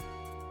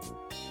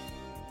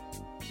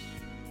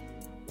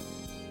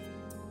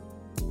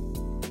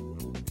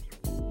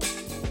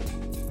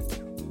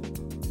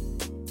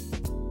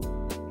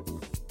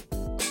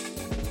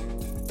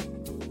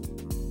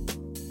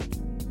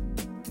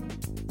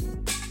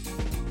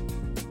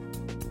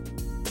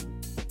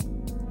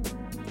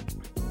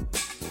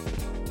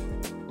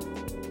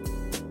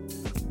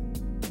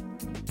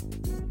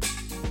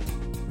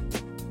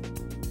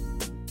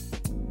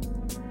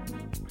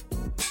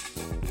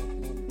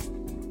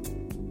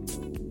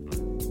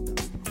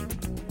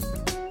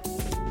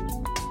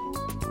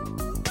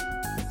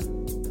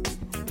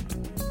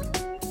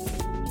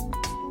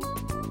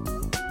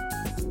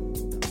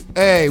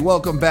Hey,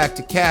 welcome back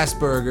to Cast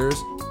Burgers.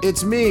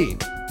 It's me.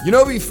 You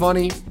know, it'd be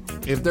funny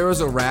if there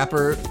was a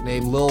rapper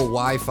named Lil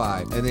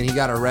Wi-Fi and then he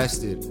got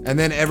arrested and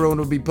then everyone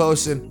would be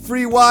posting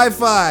free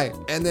Wi-Fi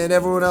and then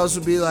everyone else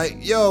would be like,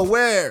 yo,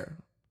 where?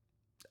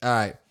 All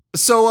right.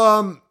 So,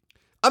 I'm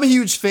a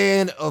huge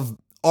fan of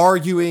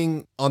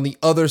arguing on the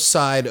other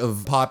side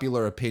of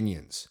popular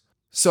opinions.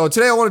 So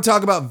today I want to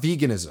talk about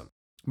veganism.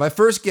 My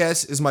first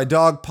guest is my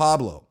dog,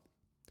 Pablo.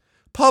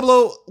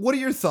 Pablo, what are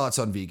your thoughts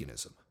on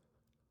veganism?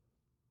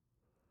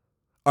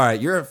 All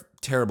right, you're a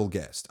terrible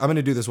guest. I'm going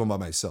to do this one by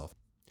myself.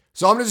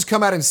 So I'm going to just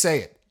come out and say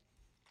it.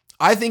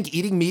 I think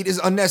eating meat is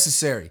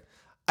unnecessary.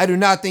 I do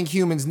not think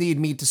humans need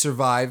meat to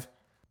survive.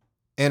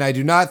 And I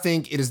do not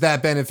think it is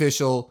that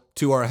beneficial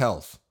to our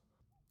health.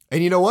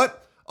 And you know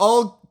what?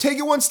 I'll take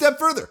it one step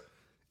further.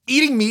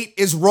 Eating meat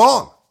is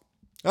wrong.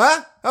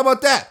 Huh? How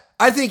about that?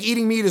 I think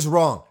eating meat is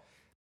wrong.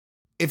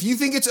 If you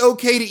think it's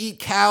okay to eat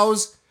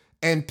cows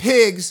and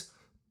pigs,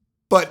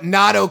 but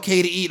not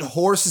okay to eat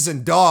horses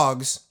and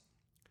dogs,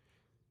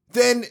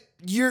 then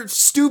you're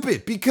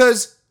stupid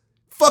because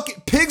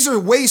fucking pigs are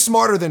way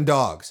smarter than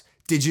dogs.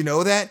 Did you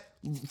know that?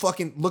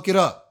 Fucking look it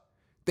up.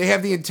 They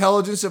have the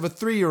intelligence of a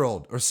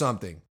 3-year-old or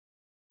something.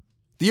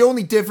 The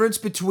only difference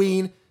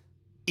between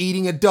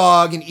eating a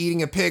dog and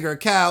eating a pig or a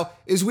cow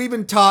is we've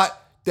been taught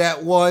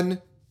that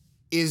one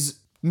is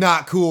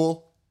not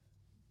cool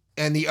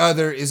and the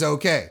other is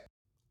okay.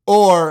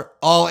 Or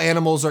all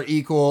animals are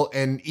equal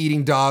and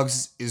eating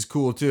dogs is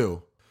cool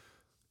too.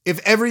 If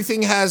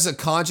everything has a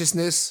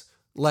consciousness,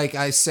 like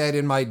I said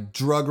in my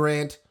drug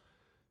rant,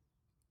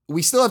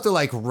 we still have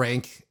to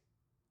rank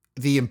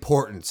the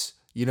importance,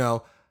 you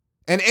know?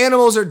 And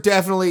animals are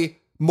definitely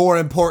more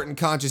important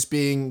conscious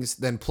beings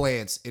than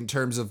plants in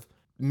terms of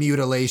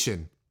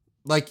mutilation.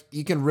 Like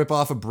you can rip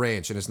off a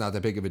branch and it's not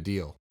that big of a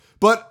deal.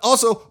 But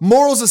also,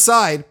 morals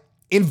aside,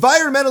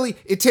 environmentally,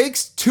 it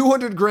takes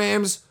 200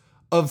 grams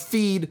of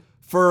feed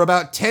for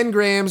about 10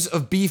 grams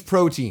of beef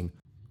protein,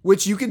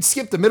 which you can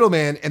skip the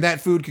middleman and that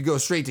food could go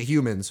straight to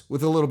humans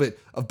with a little bit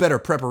of better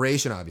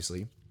preparation,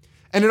 obviously.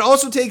 And it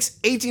also takes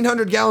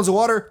 1,800 gallons of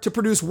water to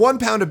produce 1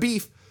 pound of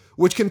beef,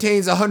 which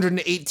contains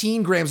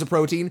 118 grams of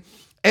protein,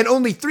 and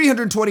only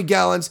 320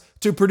 gallons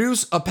to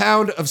produce a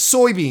pound of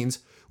soybeans,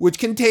 which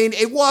contain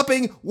a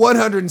whopping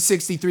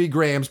 163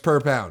 grams per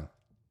pound.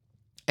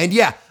 And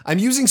yeah, I'm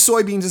using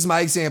soybeans as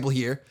my example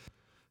here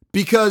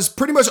because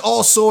pretty much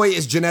all soy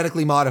is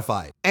genetically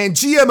modified. And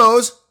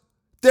GMOs,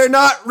 they're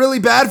not really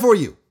bad for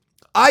you.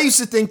 I used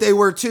to think they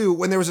were too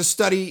when there was a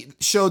study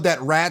showed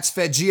that rats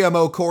fed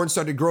GMO corn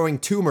started growing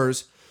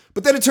tumors,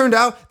 but then it turned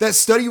out that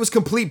study was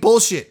complete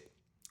bullshit.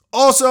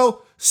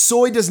 Also,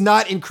 soy does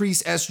not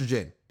increase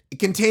estrogen. It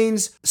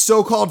contains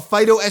so-called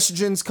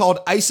phytoestrogens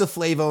called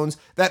isoflavones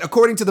that,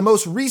 according to the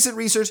most recent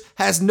research,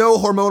 has no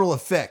hormonal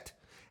effect.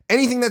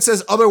 Anything that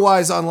says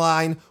otherwise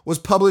online was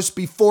published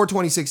before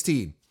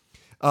 2016.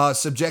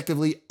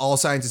 Subjectively, all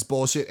science is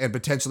bullshit and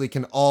potentially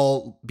can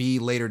all be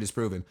later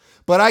disproven.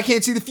 But I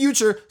can't see the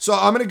future, so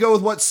I'm going to go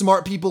with what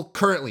smart people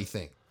currently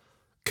think.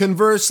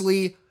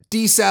 Conversely,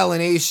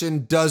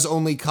 desalination does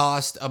only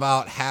cost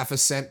about half a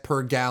cent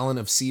per gallon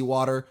of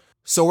seawater,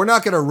 so we're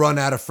not going to run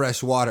out of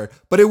fresh water,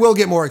 but it will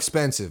get more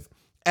expensive,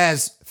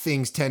 as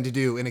things tend to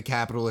do in a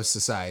capitalist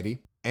society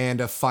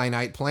and a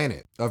finite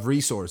planet of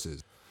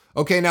resources.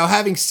 Okay, now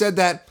having said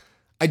that,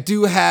 I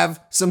do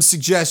have some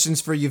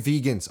suggestions for you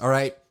vegans, all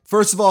right?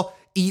 First of all,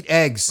 eat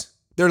eggs.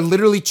 They're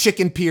literally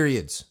chicken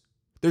periods.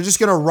 They're just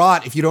gonna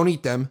rot if you don't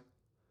eat them.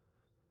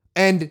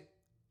 And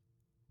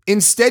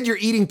instead you're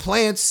eating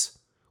plants,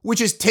 which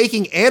is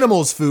taking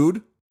animals'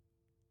 food.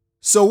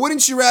 So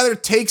wouldn't you rather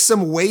take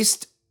some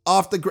waste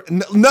off the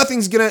ground?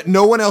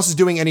 No one else is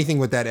doing anything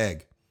with that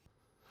egg.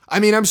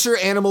 I mean, I'm sure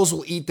animals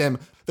will eat them.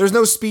 There's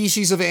no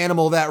species of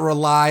animal that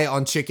rely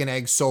on chicken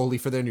eggs solely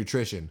for their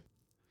nutrition.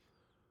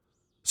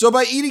 So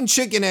by eating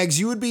chicken eggs,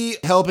 you would be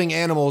helping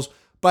animals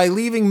by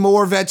leaving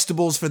more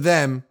vegetables for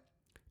them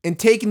and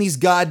taking these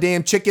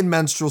goddamn chicken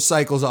menstrual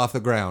cycles off the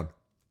ground.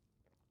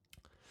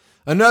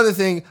 Another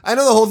thing, I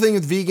know the whole thing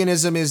with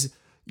veganism is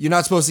you're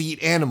not supposed to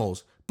eat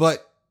animals,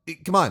 but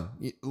come on,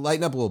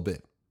 lighten up a little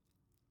bit.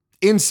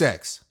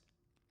 Insects.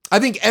 I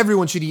think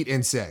everyone should eat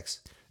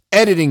insects.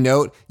 Editing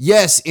note,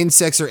 yes,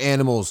 insects are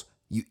animals,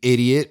 you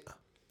idiot.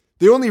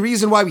 The only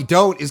reason why we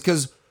don't is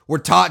because we're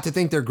taught to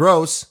think they're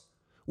gross,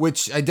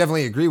 which I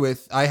definitely agree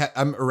with.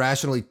 I'm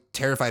irrationally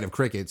terrified of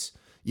crickets.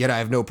 Yet I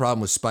have no problem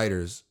with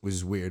spiders, which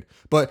is weird.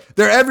 But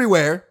they're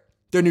everywhere.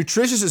 They're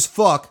nutritious as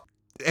fuck.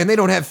 And they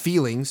don't have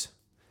feelings.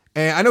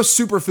 And I know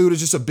superfood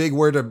is just a big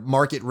word to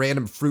market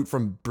random fruit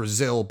from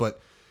Brazil.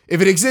 But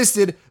if it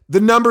existed,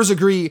 the numbers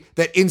agree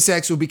that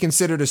insects would be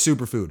considered a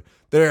superfood.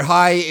 They're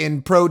high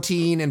in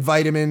protein and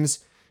vitamins.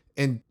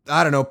 And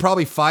I don't know,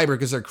 probably fiber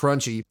because they're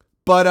crunchy.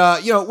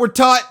 But, we're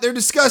taught they're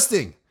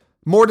disgusting.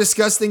 More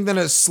disgusting than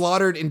a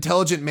slaughtered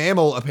intelligent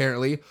mammal,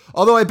 apparently.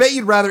 Although I bet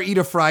you'd rather eat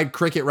a fried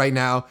cricket right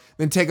now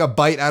than take a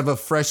bite out of a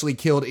freshly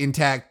killed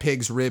intact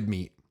pig's rib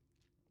meat.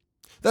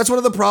 That's one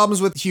of the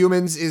problems with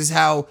humans is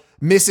how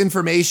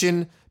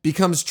misinformation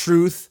becomes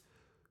truth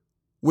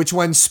which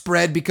one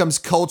spread becomes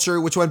culture,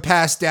 which one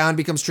passed down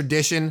becomes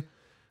tradition,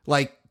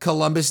 like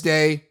Columbus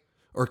Day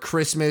or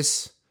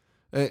Christmas.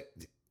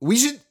 We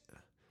should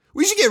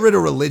get rid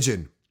of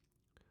religion.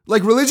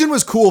 Like, religion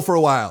was cool for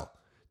a while.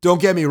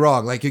 Don't get me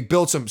wrong. Like, it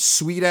built some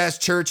sweet ass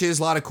churches,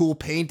 a lot of cool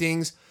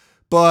paintings,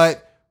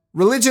 but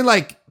religion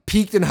like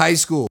peaked in high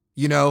school,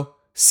 you know?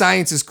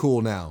 Science is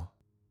cool now.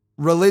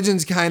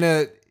 Religion's kind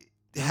of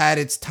had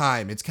its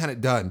time. It's kind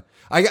of done.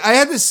 I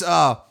had this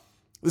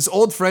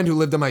old friend who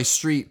lived on my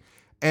street,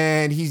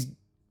 and he's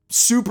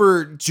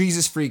super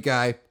Jesus freak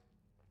guy.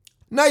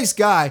 Nice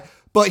guy,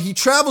 but he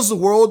travels the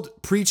world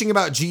preaching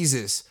about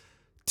Jesus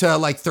to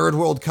like third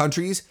world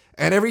countries.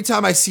 And every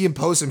time I see him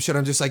post some shit,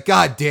 I'm just like,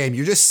 God damn,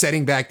 you're just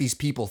setting back these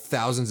people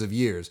thousands of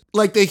years.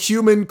 Like, the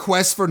human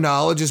quest for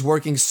knowledge is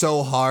working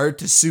so hard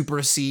to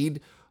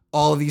supersede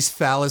all of these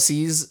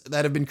fallacies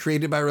that have been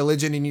created by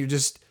religion. And you're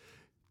just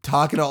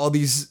talking to all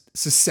these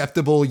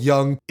susceptible,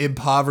 young,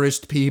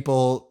 impoverished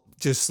people,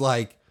 just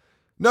like,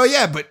 no,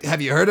 yeah, but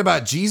have you heard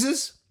about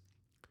Jesus?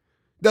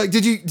 Like,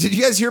 did you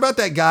guys hear about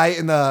that guy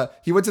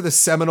he went to the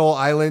Seminole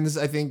Islands,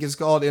 I think it's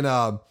called,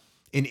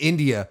 in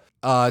India,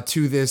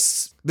 to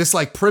this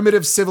like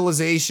primitive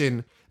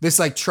civilization, this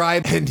like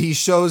tribe, and he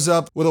shows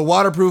up with a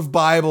waterproof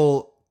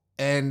Bible,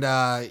 and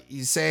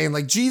he's saying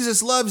like,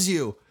 Jesus loves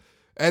you.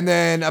 And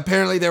then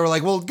apparently they were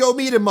like, well, go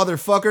meet him,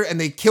 motherfucker, and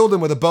they killed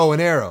him with a bow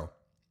and arrow.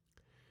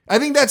 I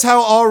think that's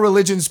how all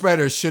religion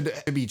spreaders should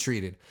be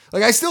treated.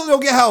 Like, I still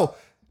don't get how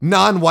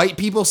non-white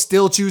people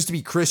still choose to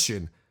be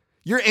Christian.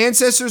 Your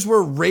ancestors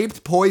were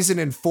raped, poisoned,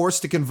 and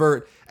forced to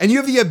convert, and you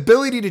have the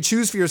ability to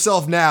choose for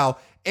yourself now,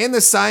 and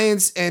the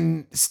science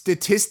and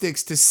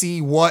statistics to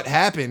see what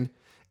happened,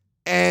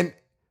 and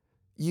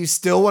you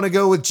still want to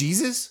go with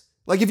Jesus?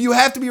 Like, if you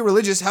have to be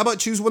religious, how about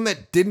choose one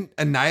that didn't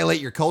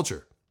annihilate your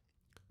culture?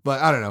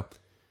 But I don't know.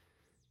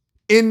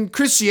 In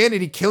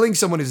Christianity, killing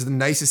someone is the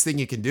nicest thing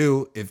you can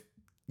do if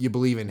you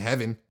believe in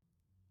heaven.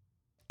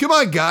 Come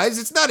on, guys,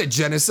 it's not a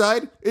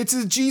genocide. It's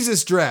a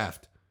Jesus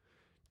draft.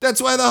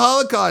 That's why the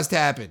Holocaust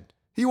happened.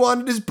 He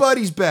wanted his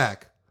buddies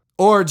back.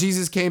 Or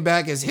Jesus came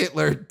back as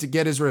Hitler to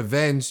get his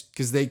revenge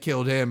because they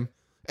killed him.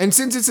 And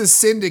since it's a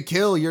sin to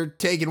kill, you're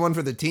taking one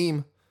for the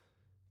team.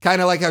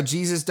 Kind of like how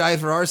Jesus died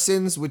for our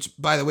sins, which,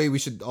 by the way, we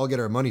should all get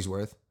our money's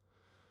worth.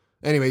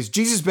 Anyways,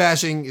 Jesus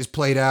bashing is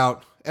played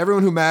out.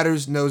 Everyone who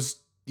matters knows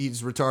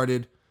he's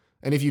retarded.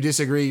 And if you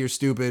disagree, you're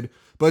stupid.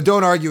 But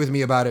don't argue with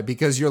me about it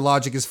because your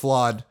logic is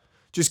flawed.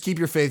 Just keep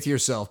your faith to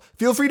yourself.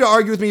 Feel free to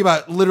argue with me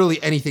about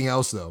literally anything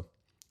else, though.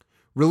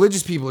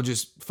 Religious people are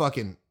just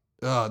fucking...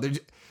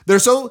 they're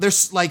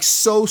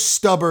so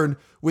stubborn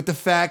with the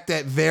fact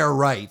that they're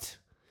right.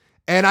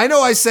 And I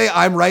know I say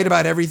I'm right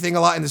about everything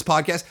a lot in this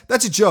podcast.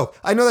 That's a joke.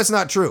 I know that's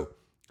not true.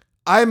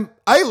 I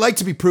like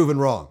to be proven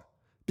wrong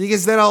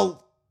because then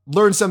I'll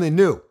learn something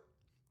new.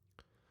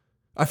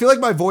 I feel like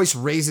my voice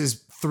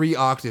raises 3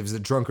 octaves the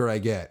drunker I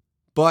get.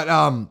 But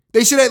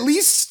they should at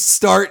least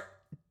start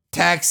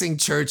taxing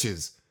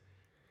churches.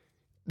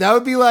 That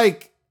would be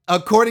like,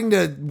 according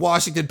to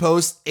Washington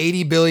Post,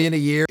 $80 billion a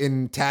year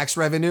in tax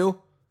revenue.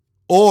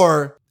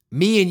 Or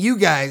me and you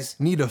guys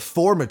need to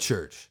form a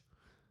church.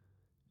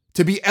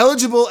 To be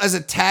eligible as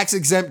a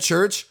tax-exempt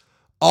church,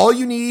 all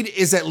you need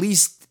is at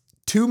least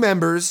 2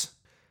 members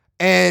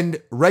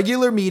and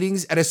regular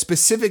meetings at a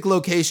specific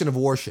location of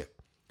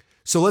worship.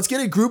 So let's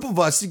get a group of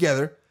us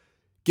together,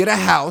 get a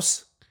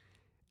house,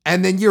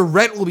 and then your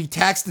rent will be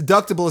tax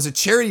deductible as a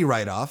charity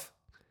write-off,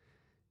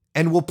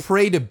 and we'll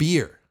pray to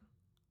beer.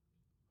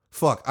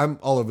 Fuck, I'm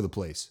all over the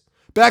place.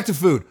 Back to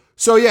food.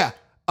 So yeah,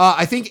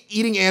 I think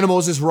eating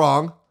animals is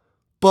wrong,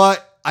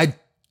 but I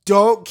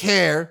don't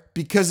care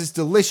because it's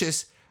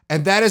delicious,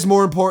 and that is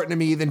more important to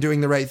me than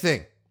doing the right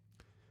thing.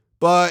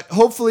 But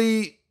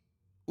hopefully,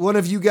 one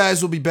of you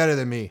guys will be better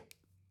than me.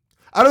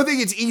 I don't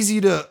think it's easy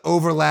to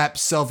overlap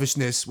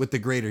selfishness with the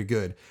greater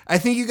good. I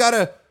think you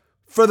gotta,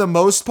 for the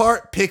most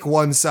part, pick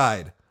one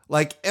side.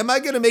 Like, am I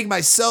gonna make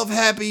myself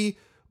happy,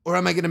 or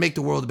am I gonna make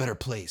the world a better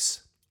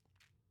place?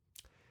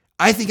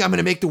 I think I'm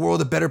gonna make the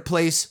world a better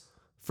place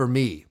for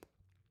me.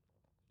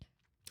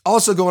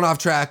 Also, going off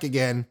track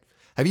again,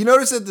 have you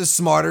noticed that the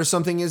smarter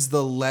something is,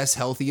 the less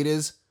healthy it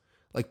is?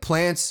 Like,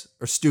 plants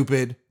are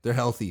stupid, they're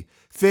healthy.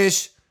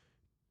 Fish,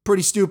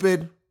 pretty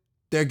stupid,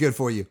 they're good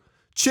for you.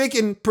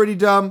 Chicken, pretty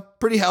dumb,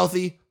 pretty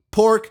healthy.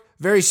 Pork,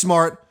 very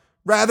smart,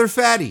 rather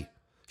fatty.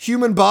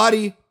 Human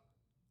body,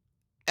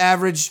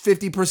 average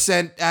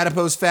 50%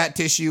 adipose fat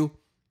tissue.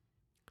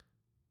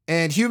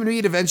 And human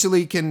meat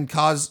eventually can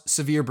cause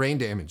severe brain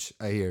damage,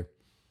 I hear.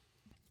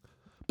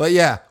 But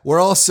yeah, we're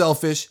all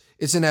selfish.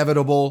 It's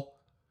inevitable.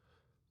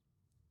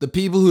 The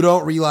people who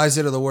don't realize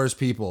it are the worst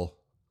people.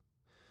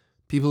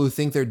 People who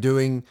think they're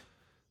doing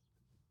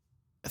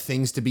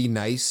things to be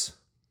nice.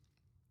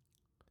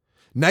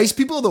 Nice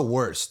people are the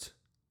worst.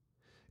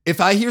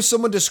 If I hear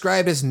someone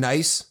described as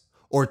nice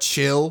or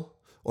chill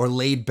or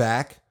laid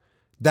back,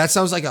 that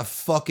sounds like a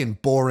fucking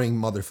boring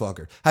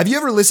motherfucker. Have you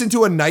ever listened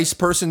to a nice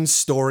person's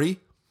story?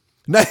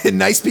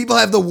 Nice people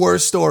have the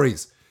worst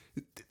stories.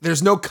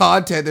 There's no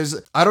content.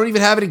 I don't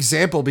even have an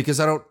example because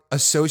I don't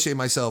associate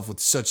myself with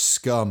such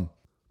scum.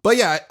 But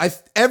yeah,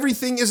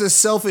 everything is a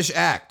selfish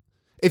act.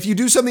 If you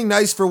do something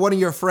nice for one of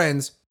your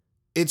friends,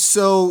 it's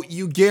so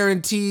you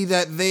guarantee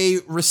that they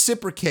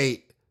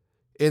reciprocate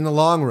in the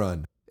long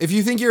run. If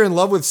you think you're in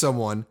love with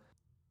someone,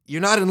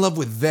 you're not in love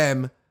with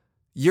them.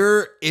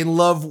 You're in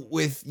love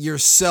with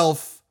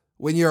yourself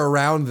when you're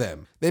around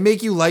them. They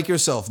make you like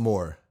yourself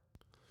more.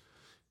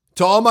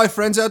 To all my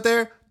friends out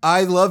there,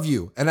 I love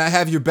you and I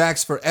have your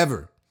backs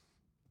forever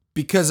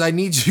because I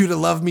need you to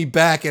love me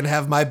back and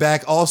have my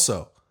back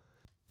also.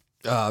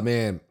 Oh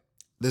man,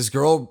 this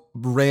girl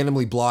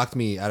randomly blocked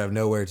me out of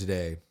nowhere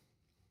today.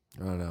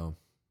 I don't know.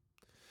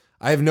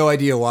 I have no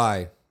idea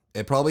why.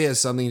 It probably has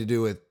something to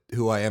do with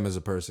who I am as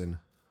a person.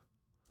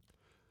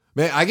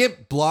 Man, I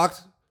get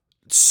blocked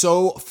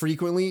so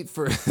frequently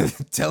for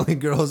telling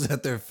girls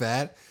that they're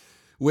fat,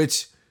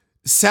 which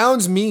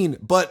sounds mean,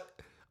 but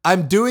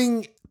I'm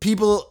doing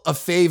people a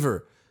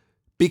favor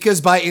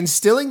because by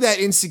instilling that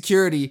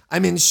insecurity,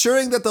 I'm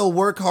ensuring that they'll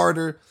work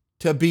harder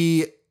to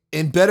be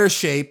in better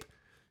shape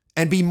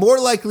and be more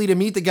likely to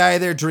meet the guy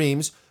of their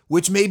dreams,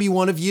 which may be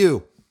one of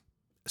you.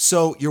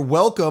 So you're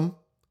welcome.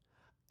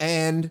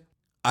 And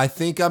I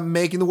think I'm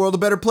making the world a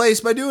better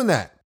place by doing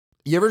that.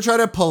 You ever try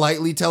to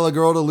politely tell a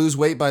girl to lose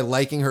weight by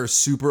liking her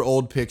super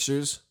old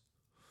pictures?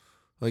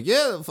 Like,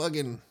 yeah,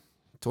 fucking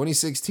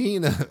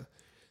 2016.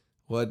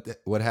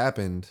 What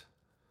happened?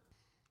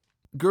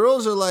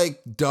 Girls are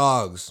like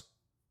dogs.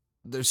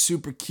 They're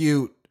super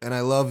cute and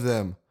I love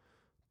them,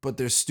 but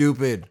they're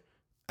stupid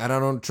and I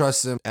don't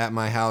trust them at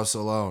my house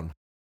alone.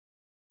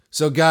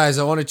 So guys,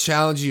 I want to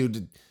challenge you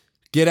to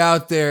get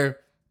out there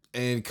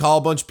and call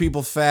a bunch of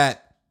people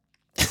fat.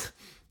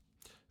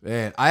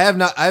 Man, I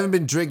haven't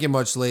been drinking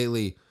much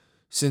lately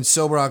since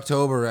sober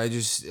October. I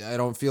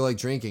don't feel like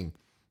drinking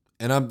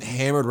and I'm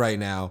hammered right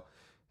now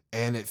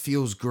and it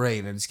feels great.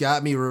 And it's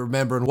got me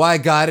remembering why I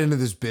got into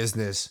this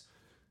business.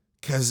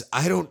 Cause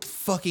I don't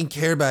fucking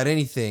care about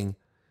anything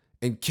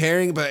and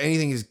caring about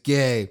anything is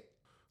gay.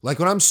 Like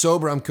when I'm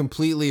sober, I'm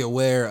completely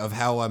aware of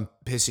how I'm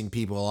pissing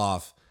people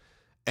off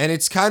and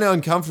it's kind of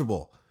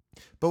uncomfortable,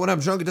 but when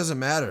I'm drunk, it doesn't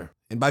matter.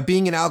 And by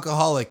being an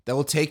alcoholic, that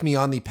will take me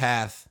on the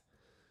path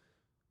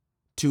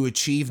to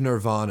achieve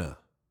nirvana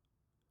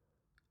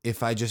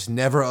if I just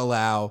never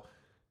allow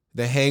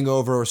the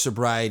hangover or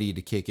sobriety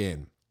to kick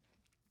in.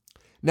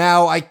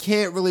 Now, I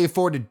can't really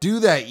afford to do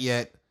that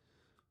yet,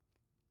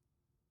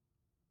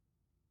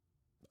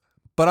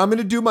 but I'm going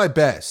to do my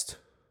best.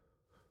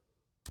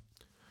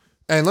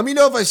 And let me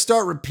know if I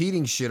start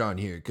repeating shit on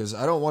here, because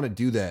I don't want to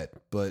do that.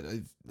 But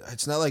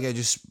it's not like I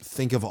just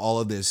think of all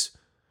of this.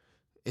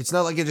 It's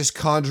not like I just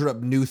conjure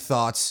up new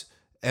thoughts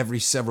every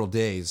several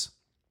days.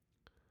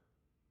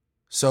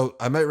 So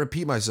I might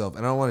repeat myself,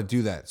 and I don't want to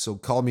do that. So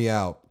call me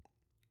out.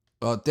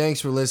 Thanks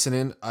for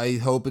listening. I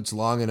hope it's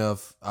long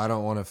enough. I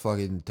don't want to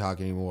fucking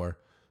talk anymore.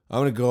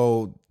 I'm going to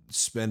go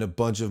spend a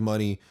bunch of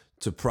money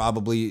to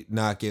probably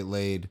not get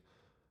laid.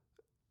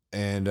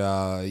 And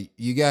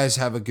you guys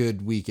have a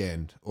good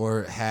weekend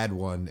or had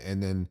one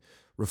and then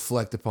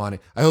reflect upon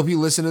it. I hope you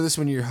listen to this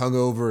when you're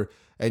hungover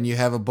and you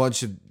have a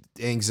bunch of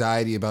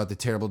anxiety about the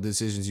terrible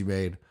decisions you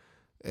made.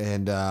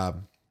 And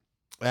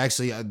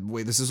actually,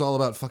 wait, this is all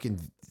about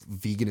fucking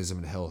veganism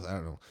and health. I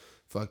don't know.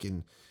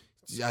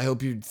 I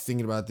hope you're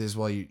thinking about this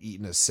while you're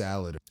eating a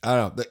salad. I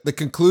don't know. The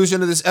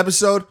conclusion of this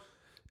episode,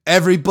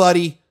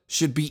 everybody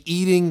should be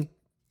eating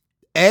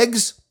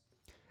eggs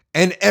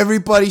and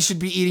everybody should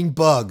be eating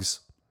bugs.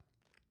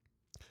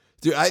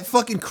 Dude, I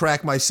fucking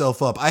crack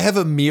myself up. I have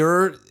a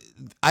mirror.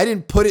 I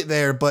didn't put it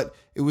there, but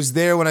it was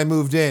there when I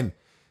moved in.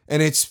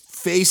 And it's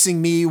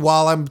facing me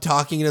while I'm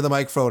talking into the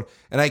microphone.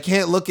 And I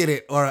can't look at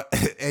it or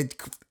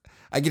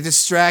I get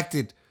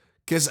distracted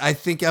because I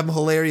think I'm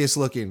hilarious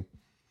looking.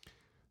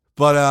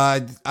 But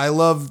I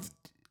love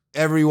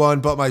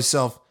everyone but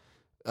myself.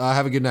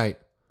 Have a good night.